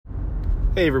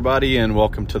Hey everybody, and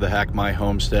welcome to the Hack My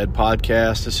Homestead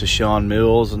podcast. This is Sean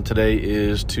Mills, and today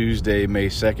is Tuesday, May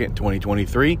 2nd,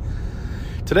 2023.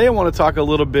 Today I want to talk a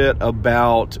little bit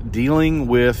about dealing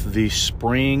with the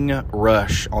spring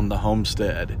rush on the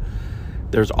homestead.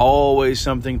 There's always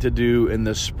something to do in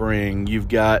the spring. You've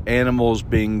got animals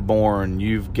being born,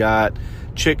 you've got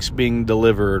chicks being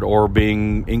delivered or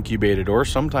being incubated or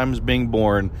sometimes being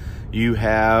born. You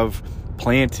have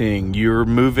planting, you're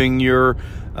moving your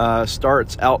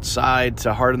starts outside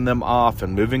to harden them off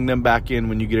and moving them back in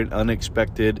when you get an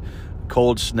unexpected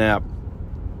cold snap,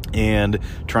 and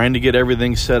trying to get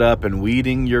everything set up and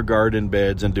weeding your garden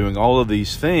beds and doing all of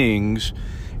these things.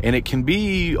 And it can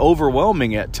be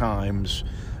overwhelming at times.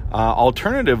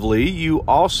 Alternatively, you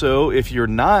also, if you're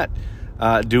not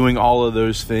doing all of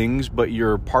those things, but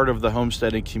you're part of the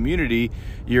homesteading community,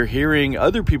 you're hearing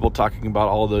other people talking about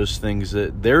all those things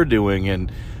that they're doing,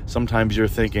 and sometimes you're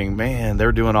thinking, man,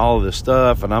 they're doing all of this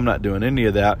stuff and I'm not doing any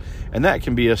of that, and that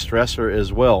can be a stressor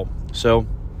as well. So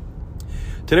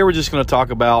today we're just going to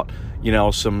talk about,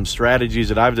 some strategies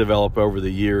that I've developed over the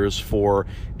years for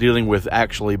dealing with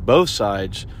actually both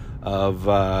sides of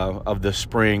the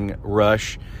spring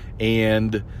rush,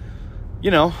 and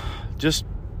just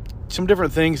some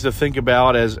different things to think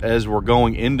about as we're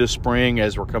going into spring,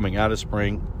 as we're coming out of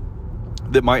spring,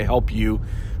 that might help you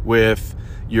with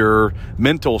your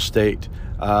mental state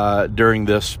during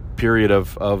this period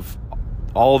of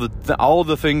all of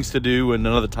the things to do and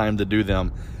none of the time to do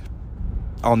them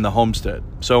on the homestead.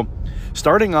 So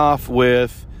starting off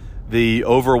with the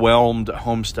overwhelmed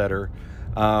homesteader,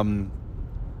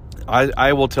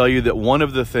 I will tell you that one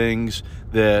of the things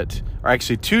that are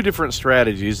actually two different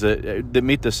strategies that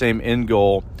meet the same end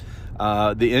goal,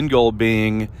 the end goal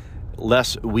being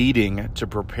less weeding to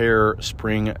prepare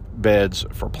spring beds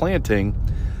for planting.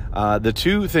 The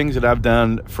two things that I've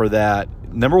done for that,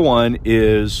 number one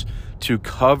is to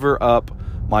cover up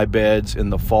my beds in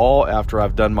the fall after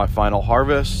I've done my final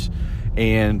harvest,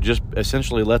 and just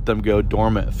essentially let them go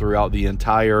dormant throughout the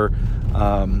entire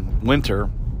winter.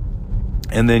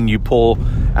 And then you pull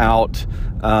out,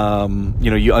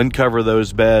 you uncover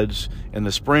those beds in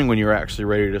the spring when you're actually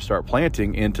ready to start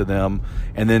planting into them,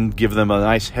 and then give them a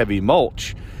nice heavy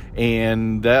mulch.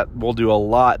 And that will do a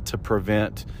lot to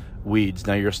prevent weeds.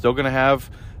 Now, you're still going to have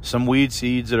some weed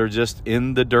seeds that are just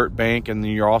in the dirt bank, and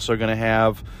then you're also going to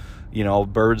have,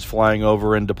 birds flying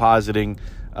over and depositing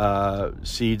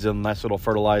seeds in nice little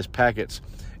fertilized packets.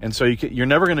 And so you're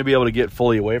never going to be able to get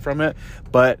fully away from it,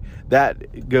 but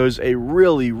that goes a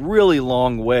really, really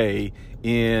long way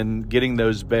in getting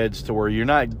those beds to where you're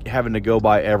not having to go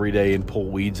by every day and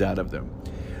pull weeds out of them.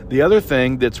 The other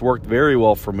thing that's worked very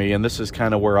well for me, and this is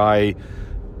kind of where I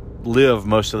live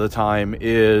most of the time,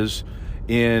 is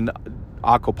in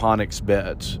aquaponics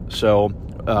beds. So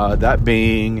that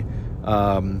being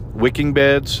wicking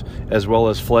beds as well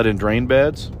as flood and drain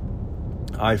beds.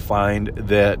 I find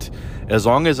that as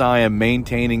long as I am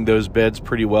maintaining those beds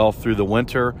pretty well through the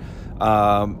winter,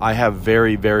 I have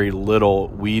very, very little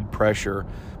weed pressure,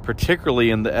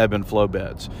 particularly in the ebb and flow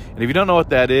beds. And if you don't know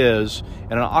what that is,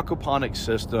 in an aquaponics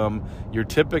system, you're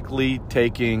typically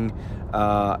taking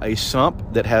a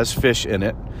sump that has fish in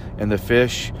it, and the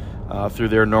fish, through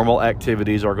their normal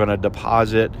activities, are going to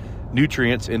deposit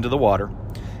nutrients into the water.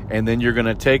 And then you're going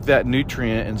to take that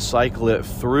nutrient and cycle it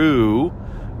through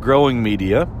growing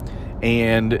media,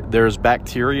 and there's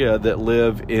bacteria that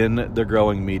live in the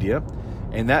growing media,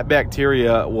 and that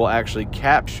bacteria will actually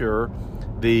capture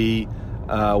the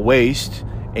waste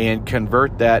and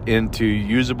convert that into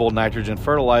usable nitrogen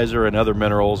fertilizer and other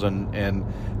minerals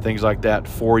and things like that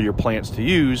for your plants to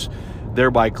use,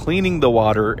 thereby cleaning the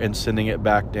water and sending it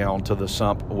back down to the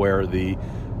sump where the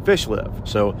fish live.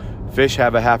 So fish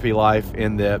have a happy life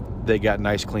in that they got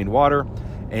nice clean water,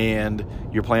 and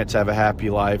your plants have a happy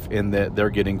life in that they're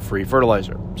getting free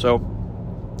fertilizer. So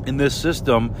in this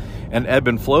system, an ebb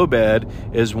and flow bed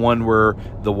is one where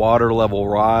the water level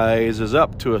rises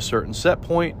up to a certain set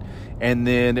point and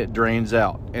then it drains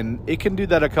out. And it can do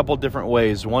that a couple different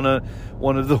ways. One of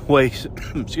the ways,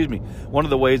 one of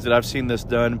the ways that I've seen this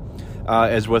done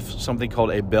is with something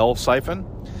called a bell siphon.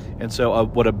 And so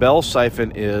what a bell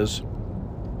siphon is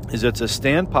it's a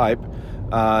standpipe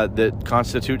that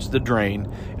constitutes the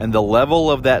drain, and the level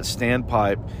of that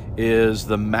standpipe is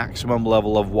the maximum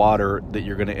level of water that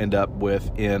you're going to end up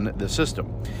with in the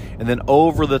system. And then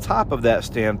over the top of that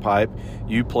standpipe,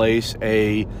 you place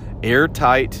a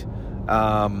airtight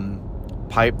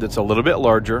pipe that's a little bit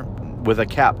larger with a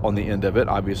cap on the end of it,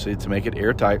 obviously to make it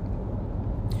airtight.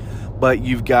 But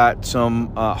you've got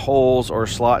some holes or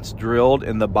slots drilled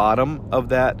in the bottom of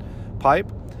that pipe,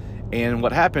 And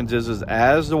what happens is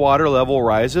as the water level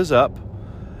rises up,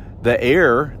 the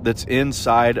air that's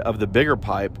inside of the bigger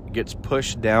pipe gets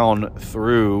pushed down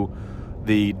through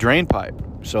the drain pipe.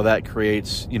 So that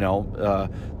creates,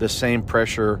 the same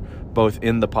pressure both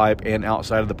in the pipe and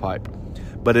outside of the pipe.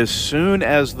 But as soon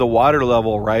as the water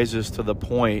level rises to the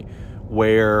point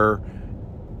where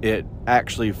it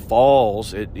actually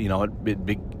falls,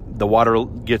 the water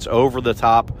gets over the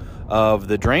top of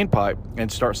the drain pipe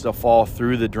and starts to fall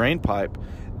through the drain pipe.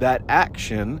 That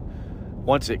action,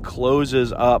 once it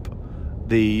closes up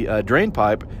the drain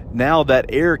pipe, now that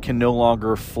air can no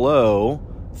longer flow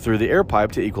through the air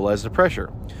pipe to equalize the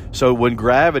pressure. So when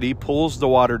gravity pulls the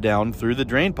water down through the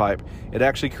drain pipe, it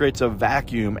actually creates a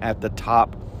vacuum at the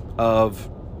top of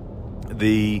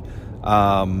the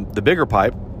bigger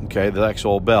pipe, the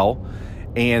actual bell,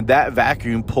 and that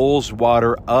vacuum pulls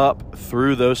water up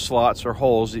through those slots or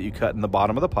holes that you cut in the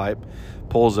bottom of the pipe,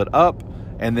 pulls it up,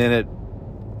 and then it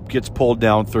gets pulled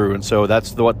down through. And so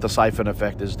that's what the siphon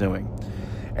effect is doing.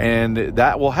 And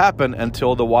that will happen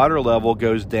until the water level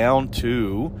goes down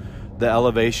to the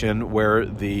elevation where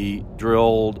the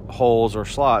drilled holes or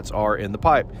slots are in the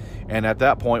pipe. And at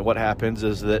that point, what happens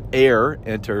is that air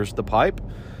enters the pipe.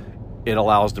 It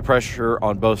allows the pressure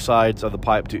on both sides of the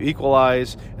pipe to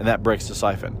equalize, and that breaks the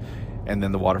siphon. And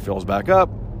then the water fills back up,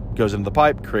 goes into the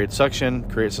pipe, creates suction,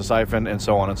 creates a siphon, and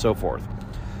so on and so forth.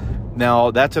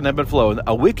 Now, that's an ebb and flow.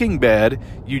 A wicking bed,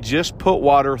 you just put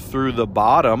water through the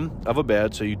bottom of a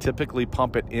bed, so you typically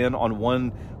pump it in on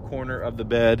one corner of the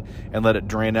bed and let it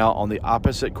drain out on the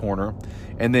opposite corner.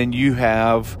 And then you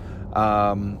have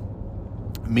growing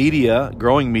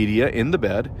media in the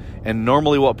bed. And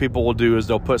normally what people will do is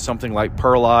they'll put something like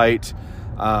perlite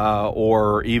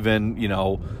or even,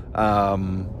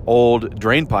 old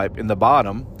drain pipe in the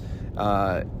bottom.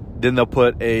 Then they'll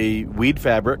put a weed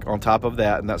fabric on top of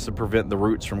that, and that's to prevent the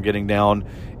roots from getting down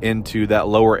into that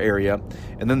lower area.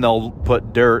 And then they'll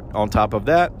put dirt on top of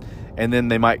that, and then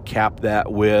they might cap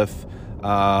that with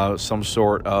some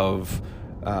sort of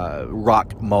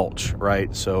rock mulch,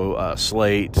 right? So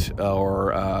slate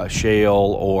or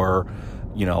shale or,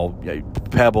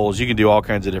 pebbles. You can do all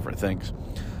kinds of different things.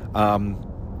 And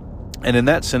in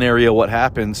that scenario, what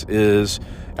happens is,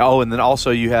 and then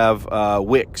also you have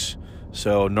wicks.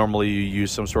 So normally you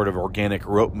use some sort of organic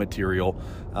rope material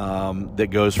that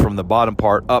goes from the bottom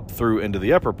part up through into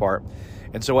the upper part.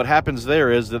 And so what happens there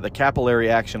is that the capillary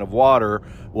action of water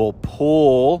will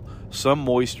pull some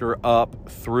moisture up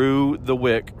through the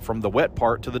wick from the wet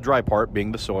part to the dry part,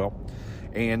 being the soil.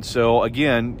 And so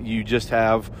again, you just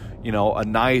have, a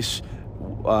nice,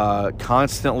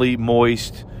 constantly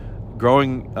moist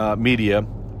growing media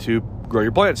to grow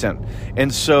your plants in.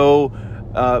 And so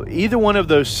either one of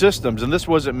those systems, and this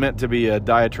wasn't meant to be a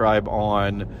diatribe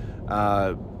on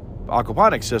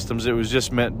aquaponics systems, it was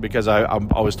just meant because I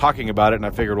was talking about it, and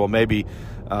I figured, well, maybe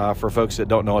for folks that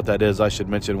don't know what that is, I should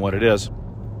mention what it is.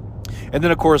 And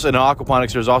then, of course, in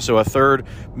aquaponics, there's also a third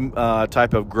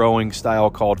type of growing style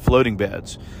called floating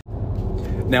beds.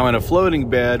 Now, in a floating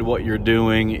bed, what you're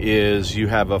doing is you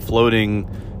have a floating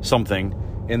something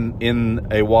in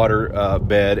a water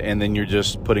bed, and then you're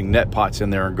just putting net pots in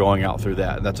there and going out through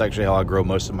that. And that's actually how I grow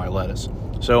most of my lettuce.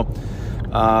 So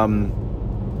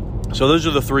those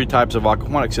are the three types of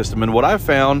aquaponics system. And what I've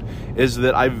found is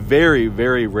that I very,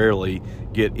 very rarely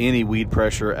get any weed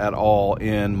pressure at all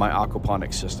in my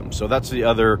aquaponics system. So that's the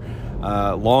other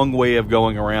long way of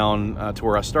going around to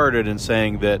where I started and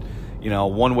saying that,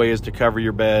 one way is to cover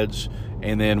your beds,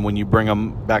 and then when you bring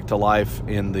them back to life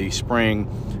in the spring,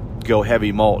 go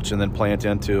heavy mulch and then plant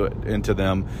into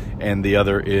them. And the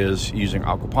other is using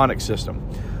aquaponics system.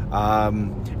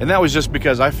 And that was just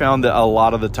because I found that a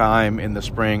lot of the time in the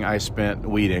spring I spent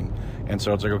weeding. And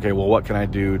so it's like, okay, well, what can I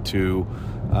do to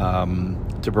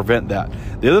prevent that?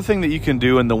 The other thing that you can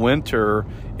do in the winter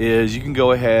is you can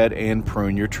go ahead and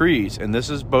prune your trees. And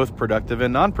this is both productive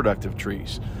and non-productive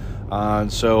trees.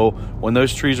 And so when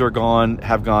those trees have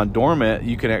gone dormant,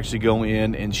 you can actually go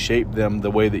in and shape them the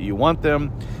way that you want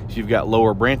them. If you've got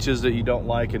lower branches that you don't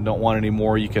like and don't want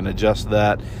anymore, you can adjust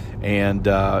that and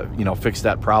fix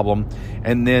that problem.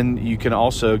 And then you can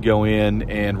also go in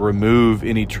and remove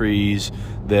any trees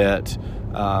that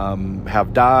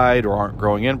have died or aren't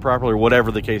growing in properly, or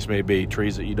whatever the case may be,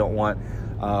 trees that you don't want.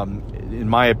 In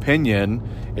my opinion,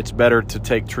 it's better to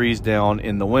take trees down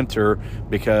in the winter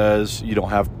because you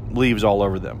don't have leaves all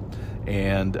over them,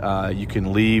 and you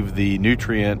can leave the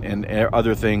nutrient and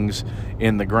other things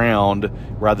in the ground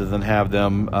rather than have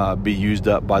them be used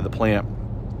up by the plant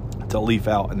to leaf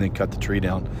out and then cut the tree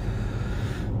down.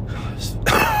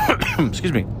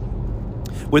 Excuse me.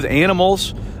 With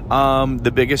animals,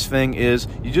 The biggest thing is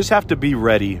you just have to be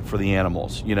ready for the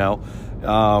animals. We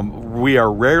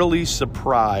are rarely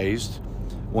surprised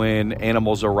when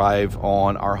animals arrive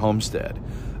on our homestead.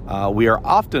 We are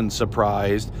often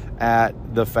surprised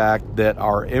at the fact that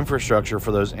our infrastructure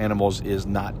for those animals is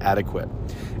not adequate.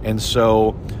 And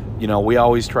so, we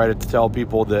always try to tell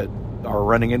people that are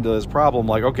running into this problem,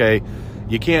 like, okay,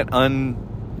 you can't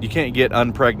get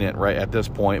unpregnant right at this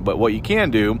point, but what you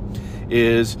can do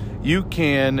is you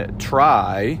can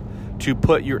try to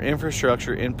put your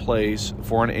infrastructure in place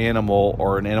for an animal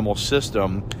or an animal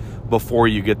system before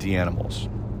you get the animals.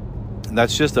 And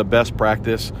that's just a best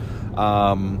practice.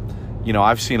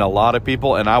 I've seen a lot of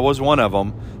people, and I was one of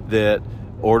them, that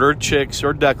ordered chicks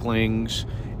or ducklings,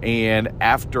 and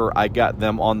after I got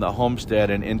them on the homestead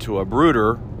and into a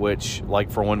brooder, which,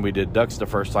 like for when we did ducks the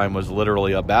first time, was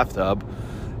literally a bathtub,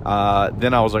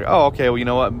 then I was like, oh, okay, well, you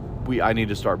know what? I need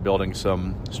to start building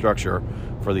some structure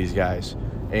for these guys.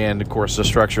 And of course, the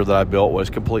structure that I built was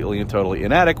completely and totally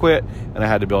inadequate, and I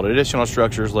had to build additional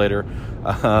structures later.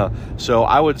 So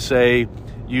I would say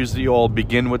use the old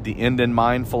begin with the end in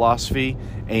mind philosophy,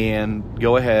 and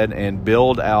go ahead and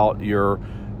build out your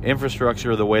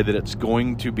infrastructure the way that it's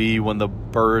going to be when the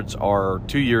birds are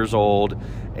 2 years old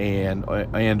and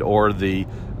or the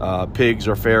pigs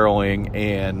are farrowing,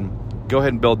 and go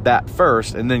ahead and build that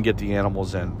first and then get the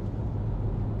animals in.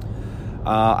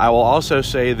 I will also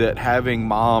say that having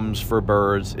moms for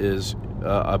birds is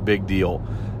a big deal.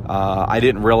 I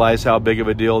didn't realize how big of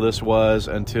a deal this was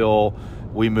until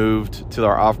we moved to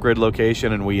our off-grid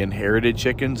location and we inherited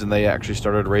chickens, and they actually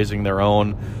started raising their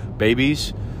own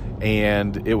babies.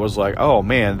 And it was like, oh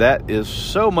man, that is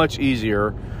so much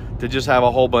easier to just have a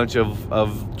whole bunch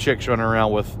of chicks running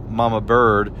around with mama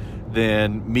bird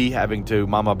than me having to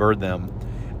mama bird them.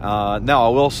 Now, I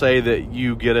will say that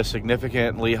you get a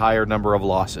significantly higher number of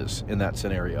losses in that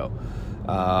scenario.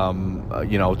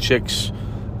 Chicks,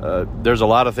 there's a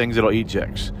lot of things that'll eat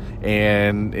chicks.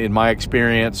 And in my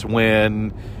experience,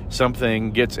 when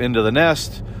something gets into the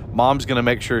nest, mom's going to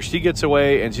make sure she gets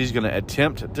away, and she's going to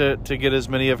attempt to get as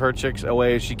many of her chicks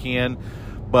away as she can,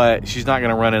 but she's not going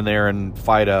to run in there and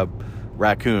fight a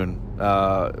raccoon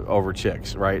over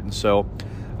chicks, right? And so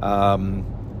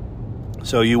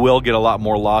you will get a lot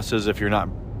more losses if you're not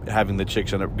having the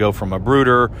chicks go from a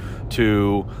brooder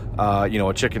to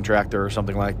a chicken tractor or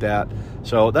something like that.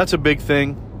 So that's a big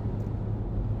thing.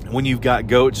 When you've got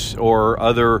goats or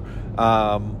other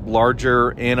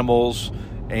larger animals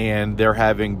and they're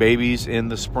having babies in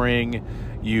the spring,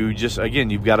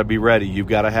 you've got to be ready. You've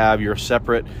got to have your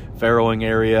separate farrowing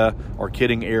area or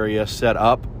kidding area set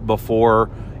up before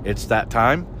it's that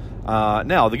time.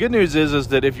 Now, the good news is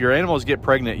that if your animals get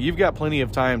pregnant, you've got plenty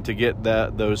of time to get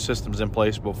those systems in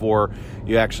place before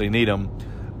you actually need them.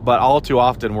 But all too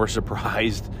often, we're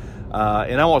surprised.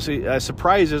 And I won't say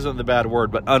surprise isn't the bad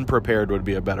word, but unprepared would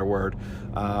be a better word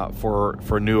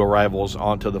for new arrivals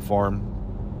onto the farm.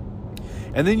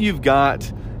 And then you've got,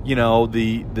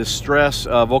 the stress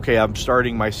of, okay, I'm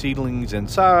starting my seedlings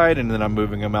inside, and then I'm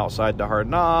moving them outside to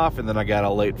harden off, and then I got a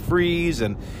late freeze,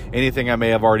 and anything I may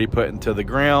have already put into the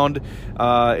ground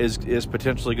is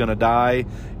potentially going to die.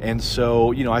 And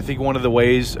so, I think one of the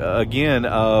ways, again,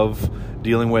 of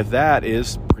dealing with that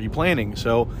is pre-planning.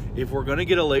 So if we're going to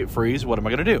get a late freeze, what am I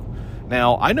going to do?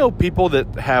 Now, I know people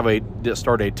that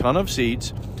start a ton of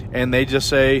seeds, and they just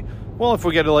say, well, if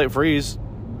we get a late freeze,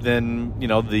 then,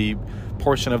 the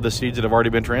portion of the seeds that have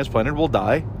already been transplanted will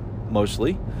die,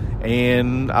 mostly.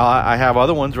 And I have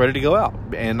other ones ready to go out.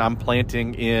 And I'm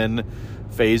planting in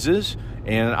phases.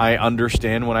 And I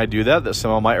understand when I do that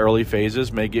some of my early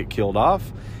phases may get killed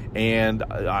off. And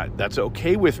that's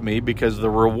okay with me, because the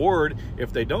reward,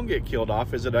 if they don't get killed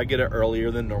off, is that I get an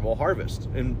earlier than normal harvest.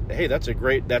 And hey, that's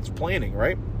planning,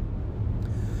 right?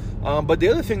 But the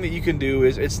other thing that you can do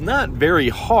is, it's not very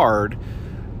hard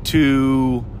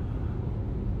to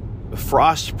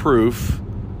frost-proof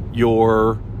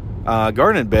your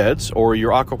garden beds or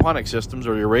your aquaponic systems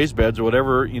or your raised beds or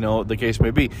whatever, the case may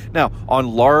be. Now, on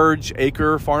large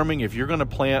acre farming, if you're going to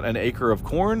plant an acre of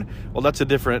corn, well, that's a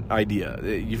different idea.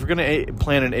 If you're going to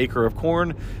plant an acre of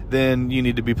corn, then you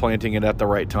need to be planting it at the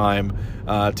right time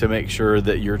to make sure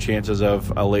that your chances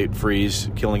of a late freeze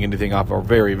killing anything off are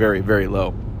very, very, very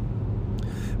low.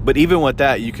 But even with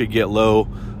that, you could get low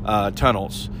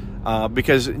tunnels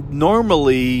because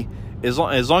normally, as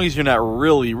long as you're not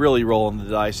really, really rolling the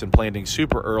dice and planting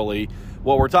super early,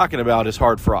 what we're talking about is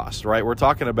hard frost, right? We're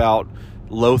talking about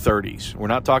low 30s. We're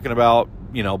not talking about,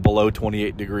 below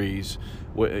 28 degrees,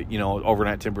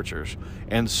 overnight temperatures.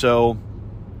 And so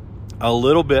a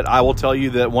little bit, I will tell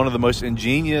you that one of the most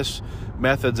ingenious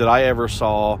methods that I ever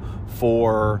saw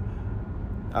for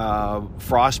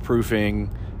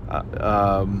frost-proofing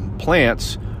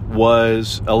plants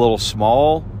was a little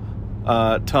small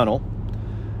tunnel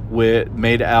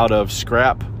made out of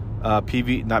scrap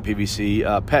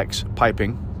PEX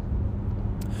piping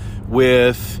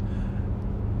with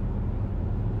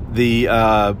the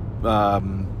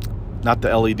not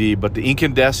the LED, but the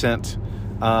incandescent.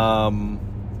 Gosh,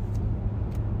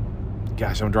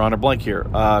 I'm drawing a blank here.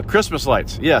 Christmas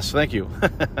lights. Yes, thank you.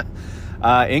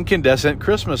 Incandescent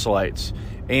Christmas lights.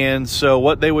 And so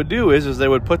what they would do is they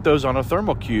would put those on a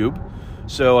thermal cube.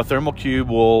 So a thermal cube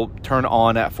will turn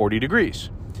on at 40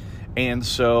 degrees. And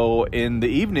so in the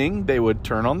evening, they would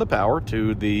turn on the power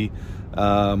to the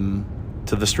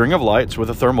string of lights with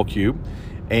a thermal cube.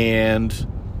 And,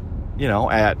 you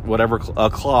know, at whatever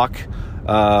o'clock,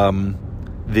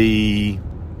 the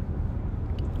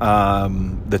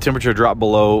temperature dropped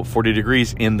below 40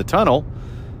 degrees in the tunnel,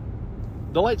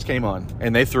 the lights came on,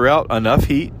 and they threw out enough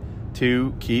heat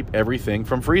to keep everything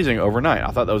from freezing overnight.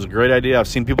 I thought that was a great idea. I've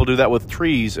seen people do that with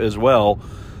trees as well,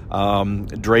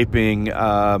 draping,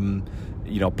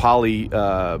 poly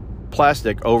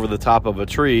plastic over the top of a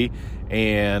tree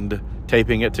and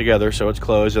taping it together so it's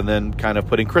closed, and then kind of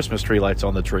putting Christmas tree lights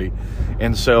on the tree.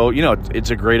 And so, you know, it's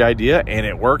a great idea, and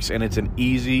it works, and it's an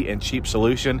easy and cheap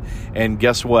solution. And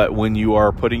guess what? When you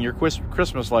are putting your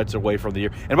Christmas lights away from the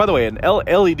year, and by the way,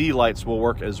 LED lights will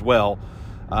work as well.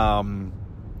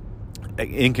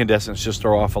 Incandescents just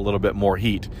throw off a little bit more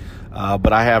heat.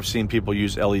 But I have seen people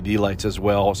use LED lights as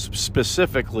well,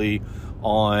 specifically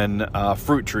on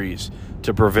fruit trees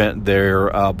to prevent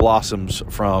their blossoms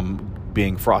from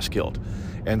being frost killed.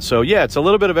 And so, yeah, it's a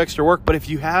little bit of extra work, but if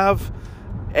you have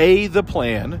A, the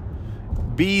plan,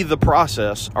 B, the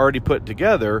process already put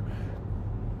together,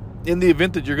 in the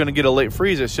event that you're going to get a late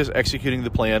freeze, it's just executing the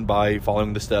plan by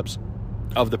following the steps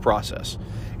of the process.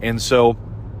 And so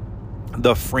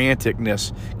the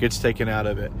franticness gets taken out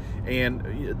of it.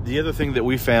 And the other thing that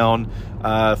we found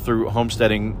through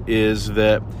homesteading is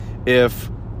that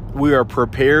if we are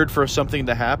prepared for something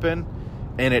to happen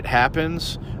and it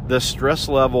happens, the stress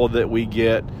level that we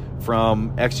get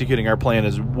from executing our plan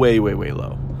is way, way, way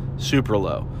low. Super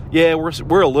low. Yeah,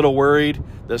 we're a little worried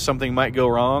that something might go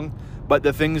wrong, but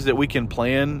the things that we can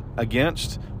plan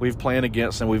against, we've planned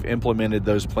against, and we've implemented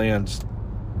those plans.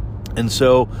 And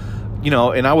so, you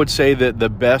know, and I would say that the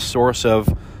best source of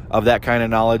that kind of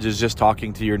knowledge is just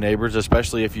talking to your neighbors,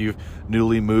 especially if you've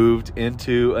newly moved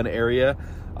into an area.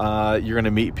 You're going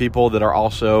to meet people that are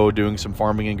also doing some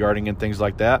farming and gardening and things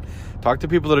like that. Talk to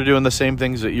people that are doing the same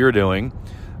things that you're doing.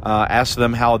 Ask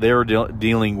them how they're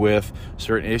dealing with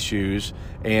certain issues,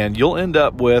 and you'll end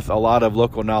up with a lot of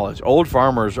local knowledge. Old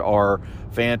farmers are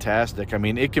fantastic. I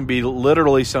mean, it can be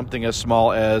literally something as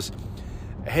small as,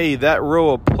 hey, that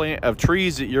row of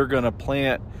trees that you're going to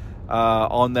plant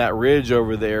on that ridge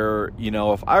over there, you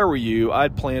know, if I were you,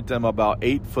 I'd plant them about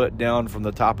 8 foot down from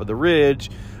the top of the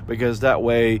ridge, because that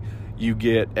way you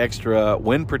get extra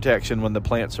wind protection when the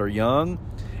plants are young,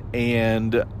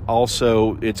 and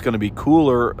also it's going to be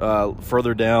cooler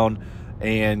further down,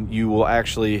 and you will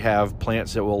actually have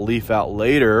plants that will leaf out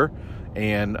later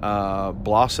and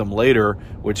blossom later,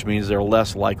 which means they're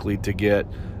less likely to get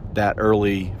that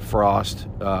early frost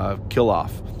kill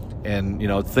off. And, you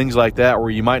know, things like that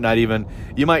where you might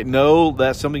know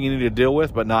that's something you need to deal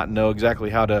with, but not know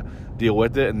exactly how to deal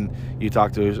with it. And you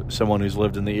talk to someone who's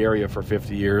lived in the area for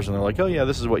 50 years and they're like, oh yeah,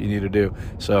 this is what you need to do.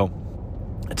 So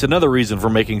it's another reason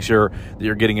for making sure that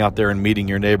you're getting out there and meeting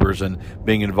your neighbors and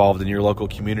being involved in your local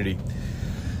community.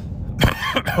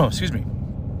 Excuse me.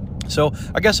 So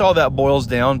I guess all that boils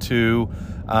down to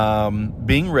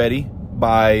being ready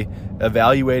by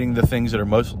evaluating the things that are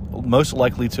most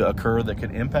likely to occur that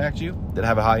could impact you, that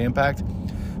have a high impact,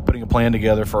 putting a plan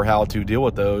together for how to deal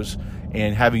with those,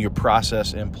 and having your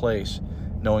process in place,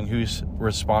 knowing who's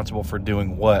responsible for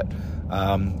doing what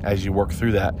as you work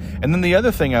through that. And then the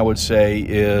other thing I would say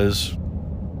is,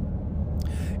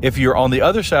 if you're on the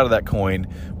other side of that coin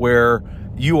where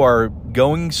you are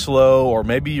going slow, or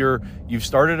maybe you've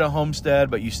started a homestead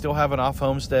but you still have an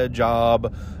off-homestead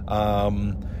job,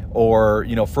 or,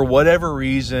 you know, for whatever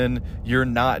reason, you're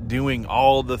not doing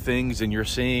all the things and you're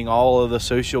seeing all of the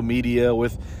social media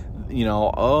with, you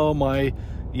know, oh, my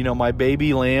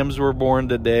baby lambs were born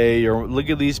today, or look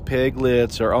at these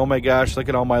piglets, or oh my gosh, look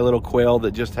at all my little quail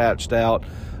that just hatched out.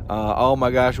 Oh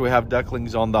my gosh, we have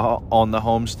ducklings on the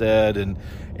homestead,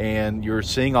 and you're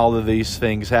seeing all of these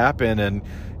things happen, and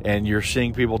and you're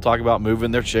seeing people talk about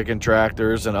moving their chicken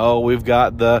tractors, and we've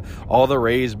got all the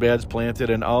raised beds planted,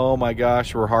 and oh my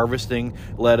gosh, we're harvesting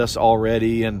lettuce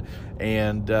already, and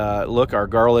look, our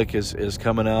garlic is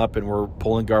coming up, and we're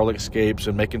pulling garlic scapes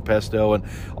and making pesto and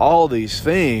all these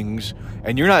things,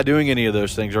 and you're not doing any of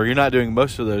those things, or you're not doing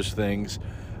most of those things.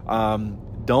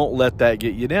 Don't let that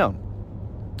get you down.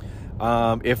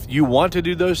 If you want to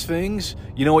do those things,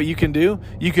 you know what you can do?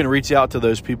 You can reach out to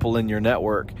those people in your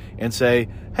network and say,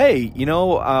 hey,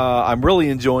 I'm really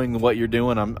enjoying what you're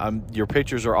doing. Your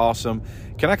pictures are awesome.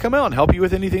 Can I come out and help you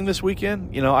with anything this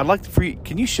weekend? I'd like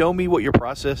can you show me what your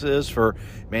process is for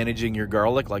managing your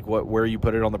garlic, like where you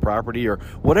put it on the property or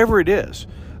whatever it is.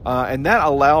 And that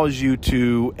allows you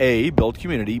to, A, build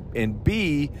community, and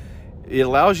B, it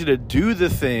allows you to do the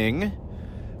thing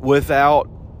without,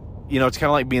 it's kind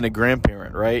of like being a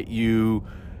grandparent, right? You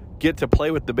get to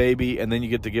play with the baby, and then you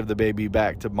get to give the baby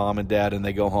back to mom and dad, and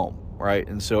they go home, right?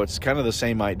 And so it's kind of the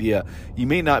same idea. You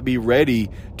may not be ready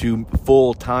to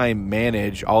full-time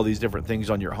manage all these different things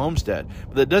on your homestead,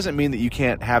 but that doesn't mean that you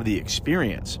can't have the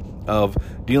experience of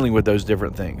dealing with those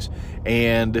different things.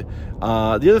 And the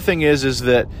other thing is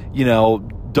that,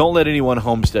 don't let anyone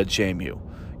homestead shame you.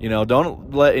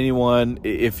 Don't let anyone,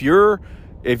 if you're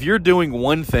doing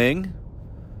one thing,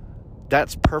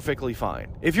 that's perfectly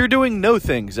fine. If you're doing no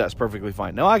things, that's perfectly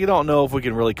fine. Now, I don't know if we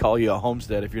can really call you a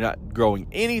homestead if you're not growing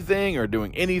anything or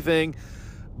doing anything.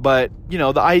 But,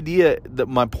 the idea, that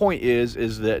my point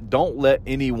is that don't let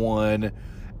anyone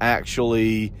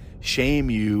actually shame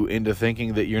you into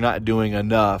thinking that you're not doing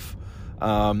enough,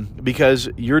 because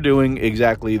you're doing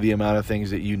exactly the amount of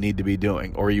things that you need to be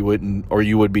doing, or you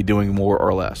would be doing more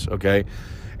or less, okay?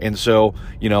 And so,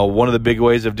 one of the big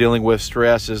ways of dealing with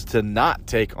stress is to not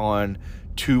take on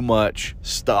too much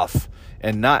stuff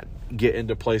and not get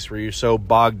into a place where you're so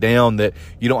bogged down that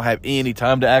you don't have any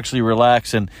time to actually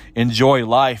relax and enjoy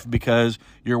life because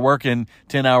you're working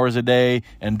 10 hours a day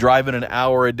and driving an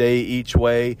hour a day each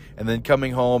way, and then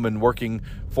coming home and working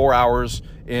 4 hours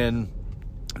in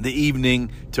the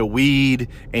evening to weed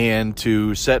and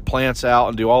to set plants out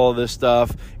and do all of this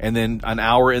stuff, and then an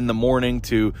hour in the morning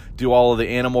to do all of the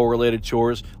animal related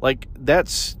chores. Like,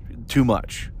 that's too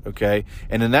much, okay?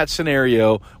 And in that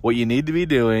scenario, what you need to be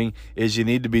doing is you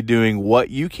need to be doing what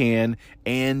you can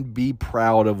and be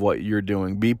proud of what you're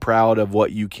doing. Be proud of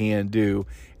what you can do.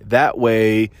 That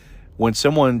way, when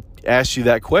someone asks you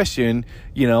that question,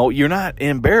 you're not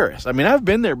embarrassed. I mean, I've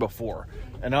been there before.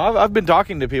 And I've been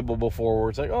talking to people before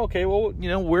where it's like, oh, okay, well,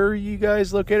 where are you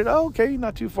guys located? Oh, okay,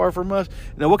 not too far from us.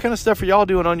 Now, what kind of stuff are y'all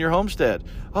doing on your homestead?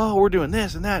 Oh, we're doing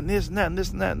this and that and this and that and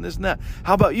this and that and this and that.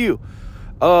 How about you?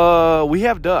 We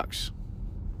have ducks.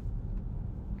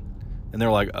 And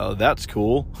they're like, oh, that's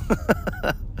cool.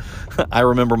 I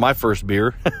remember my first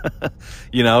beer.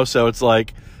 So it's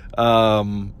like,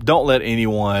 don't let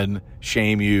anyone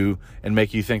shame you and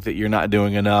make you think that you're not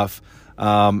doing enough.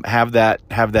 Have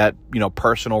that,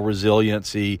 personal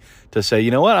resiliency to say, you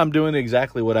know what, I'm doing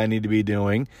exactly what I need to be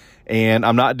doing, and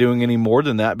I'm not doing any more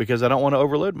than that because I don't want to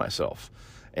overload myself,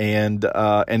 and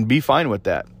be fine with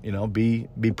that.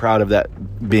 Be proud of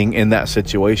that, being in that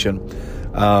situation.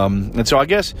 And so I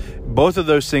guess both of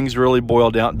those things really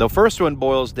boil down. The first one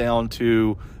boils down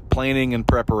to planning and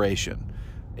preparation.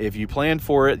 If you plan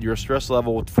for it, your stress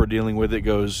level for dealing with it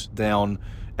goes down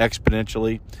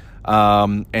exponentially.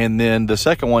 And then the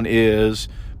second one is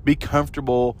be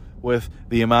comfortable with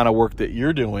the amount of work that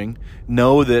you're doing.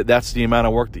 Know that that's the amount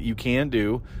of work that you can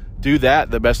do. Do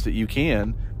that the best that you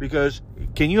can, because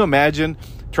can you imagine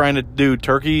trying to do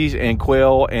turkeys and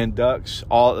quail and ducks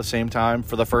all at the same time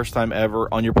for the first time ever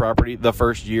on your property the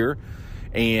first year,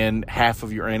 and half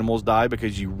of your animals die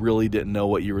because you really didn't know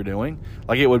what you were doing?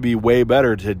 Like, it would be way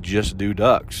better to just do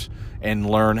ducks and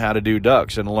learn how to do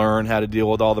ducks and learn how to deal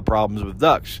with all the problems with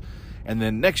ducks. And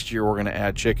then next year we're going to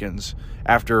add chickens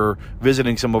after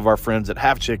visiting some of our friends that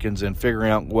have chickens and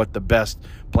figuring out what the best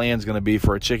plan is going to be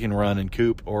for a chicken run and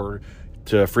coop, or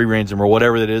to free range them, or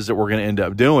whatever it is that we're going to end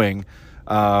up doing.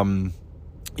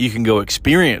 You can go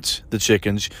experience the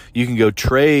chickens. You can go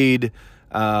trade,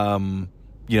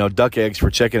 duck eggs for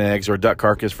chicken eggs, or duck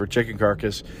carcass for chicken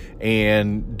carcass,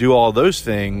 and do all those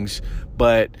things.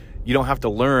 But you don't have to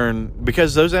learn,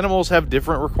 because those animals have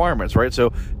different requirements, right?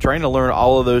 So trying to learn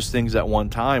all of those things at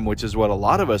one time, which is what a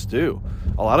lot of us do.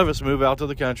 A lot of us move out to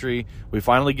the country. We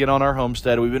finally get on our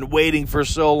homestead. We've been waiting for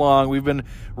so long. We've been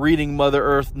reading Mother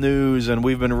Earth news, and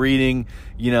we've been reading,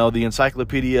 the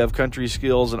Encyclopedia of Country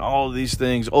Skills and all of these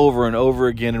things over and over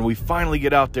again. And we finally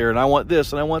get out there, and I want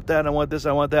this, and I want that, and I want this,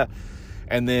 I want that.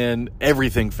 And then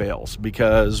everything fails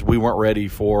because we weren't ready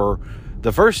for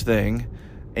the first thing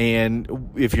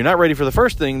And if you're not ready for the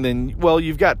first thing, then, well,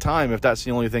 you've got time if that's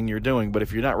the only thing you're doing. But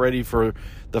if you're not ready for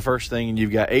the first thing and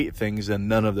you've got 8 things, then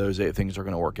none of those 8 things are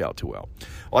going to work out too well.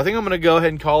 Well, I think I'm going to go ahead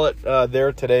and call it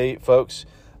there today, folks.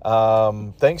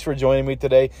 Thanks for joining me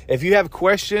today. If you have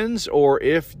questions or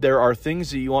if there are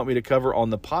things that you want me to cover on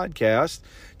the podcast,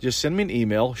 just send me an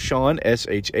email, Shawn,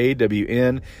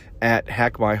 SHAWN, at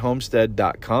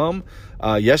hackmyhomestead.com.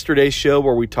 Yesterday's show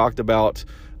where we talked about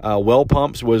well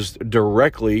pumps was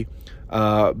directly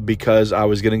because I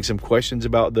was getting some questions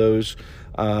about those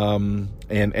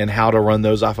and how to run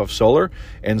those off of solar.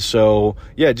 And so,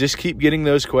 yeah, just keep getting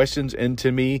those questions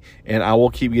into me, and I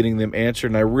will keep getting them answered.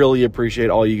 And I really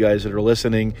appreciate all you guys that are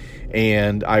listening,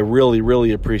 and I really,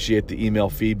 really appreciate the email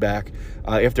feedback.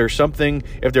 If there's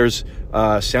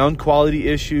sound quality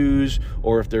issues,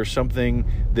 or if there's something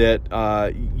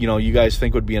that you guys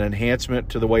think would be an enhancement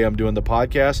to the way I'm doing the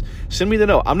podcast, send me the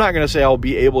note. I'm not going to say I'll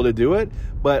be able to do it,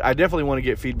 but I definitely want to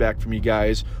get feedback from you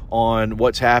guys on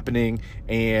what's happening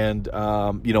and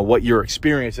what your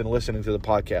experience in listening to the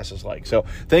podcast is like. So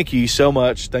thank you so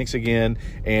much. Thanks again,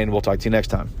 and we'll talk to you next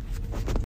time.